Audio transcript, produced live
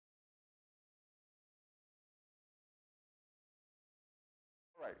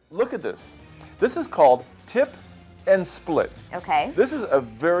right, look at this. This is called tip and split. Okay. This is a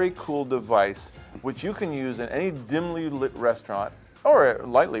very cool device which you can use in any dimly lit restaurant or a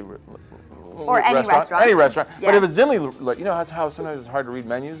lightly lit any restaurant. Any restaurant. Yeah. But if it's dimly lit, you know how sometimes it's hard to read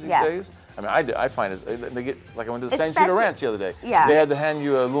menus these Yes. days? I mean, I find it, they get, like I went to the San Bernadino Ranch the other day. Yeah. They had to hand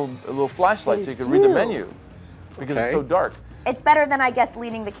you a little flashlight so you could read the menu because it's so dark. It's better than, I guess,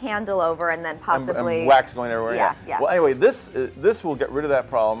 leaning the candle over and then possibly... And wax going everywhere. Yeah. Well, anyway, this will get rid of that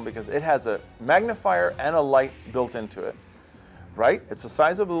problem because it has a magnifier and a light built into it. Right? It's the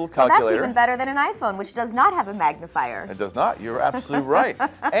size of a little calculator. Well, that's even better than an iPhone, which does not have a magnifier. It does not. You're absolutely right.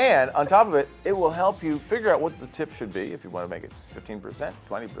 And on top of it, it will help you figure out what the tip should be if you want to make it 15%,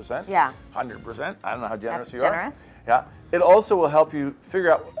 20%, yeah, 100%. I don't know how generous that's you generous. are. Yeah. It also will help you figure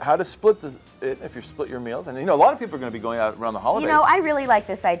out how to split it if you split your meals. And you know, a lot of people are going to be going out around the holidays. You know, I really like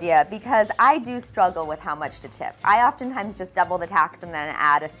this idea because I do struggle with how much to tip. I oftentimes just double the tax and then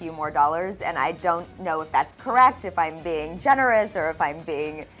add a few more dollars, and I don't know if that's correct, if I'm being generous or if I'm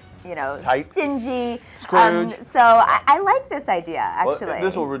being, you know, tight, stingy. Scrooge. So I like this idea, actually. Well,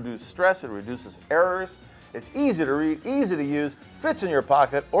 this will reduce stress. It reduces errors. It's easy to read, easy to use, fits in your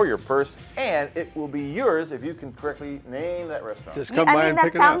pocket or your purse, and it will be yours if you can correctly name that restaurant. Just come by and pick it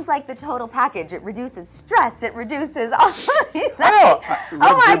up. That sounds like the total package. It reduces stress. It reduces all I know.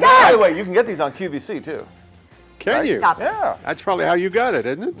 Oh my gosh. By the way, you can get these on QVC too. Can you? Stop it. Yeah. That's probably how you got it,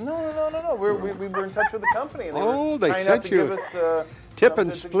 isn't it? No. We were in touch with the company. And they sent you tip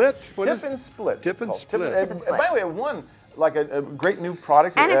and split? Tip and split. Tip and split. Tip and split. By the way, it won like a great new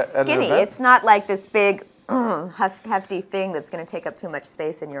product. And it's at skinny. An event. It's not like this big, hefty thing that's going to take up too much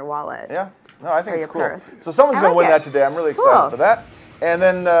space in your wallet. Yeah. No, I think it's cool. Purse. So someone's going to win that today. I'm really excited for that. And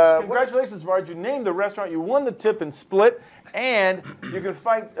then congratulations, Marge. You named the restaurant. You won the tip and split. And you can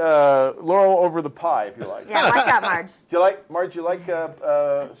fight Laurel over the pie if you like. Yeah, watch out, Marge. Do you like, Marge, you like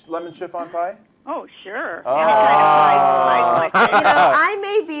lemon chiffon pie? Oh, sure. Oh. You know, I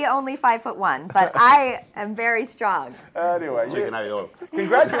may be only 5'1", but I am very strong. Anyway,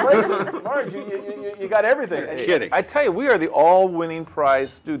 congratulations, Marge. You got everything. Kidding. I tell you, we are the all-winning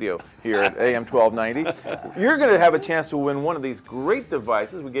prize studio here at AM 1290. You're going to have a chance to win one of these great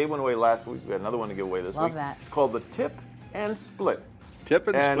devices. We gave one away last week. We got another one to give away this week. Love that. It's called the Tip and Split. Tip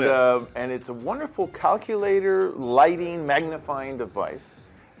and split. And it's a wonderful calculator, lighting, magnifying device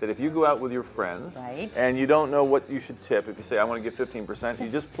that if you go out with your friends and you don't know what you should tip, if you say, I want to give 15%, you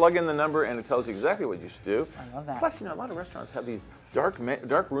just plug in the number and it tells you exactly what you should do. I love that. Plus, you know, a lot of restaurants have these dark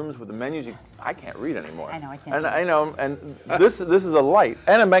rooms with the menus I can't read anymore. I know, I can't. And I know, and this is a light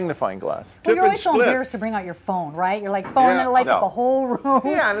and a magnifying glass. Well, you're and always so split. embarrassed to bring out your phone, right? You're like, phone, and it lights up the whole room.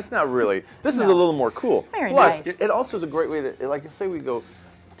 Yeah, and it's not really. This is a little more cool. Very Plus, nice. it also is a great way to, like, say we go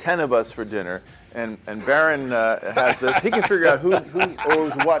 10 of us for dinner, and Baron has this. He can figure out who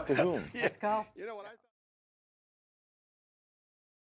owes what to whom. Let's go. You know what I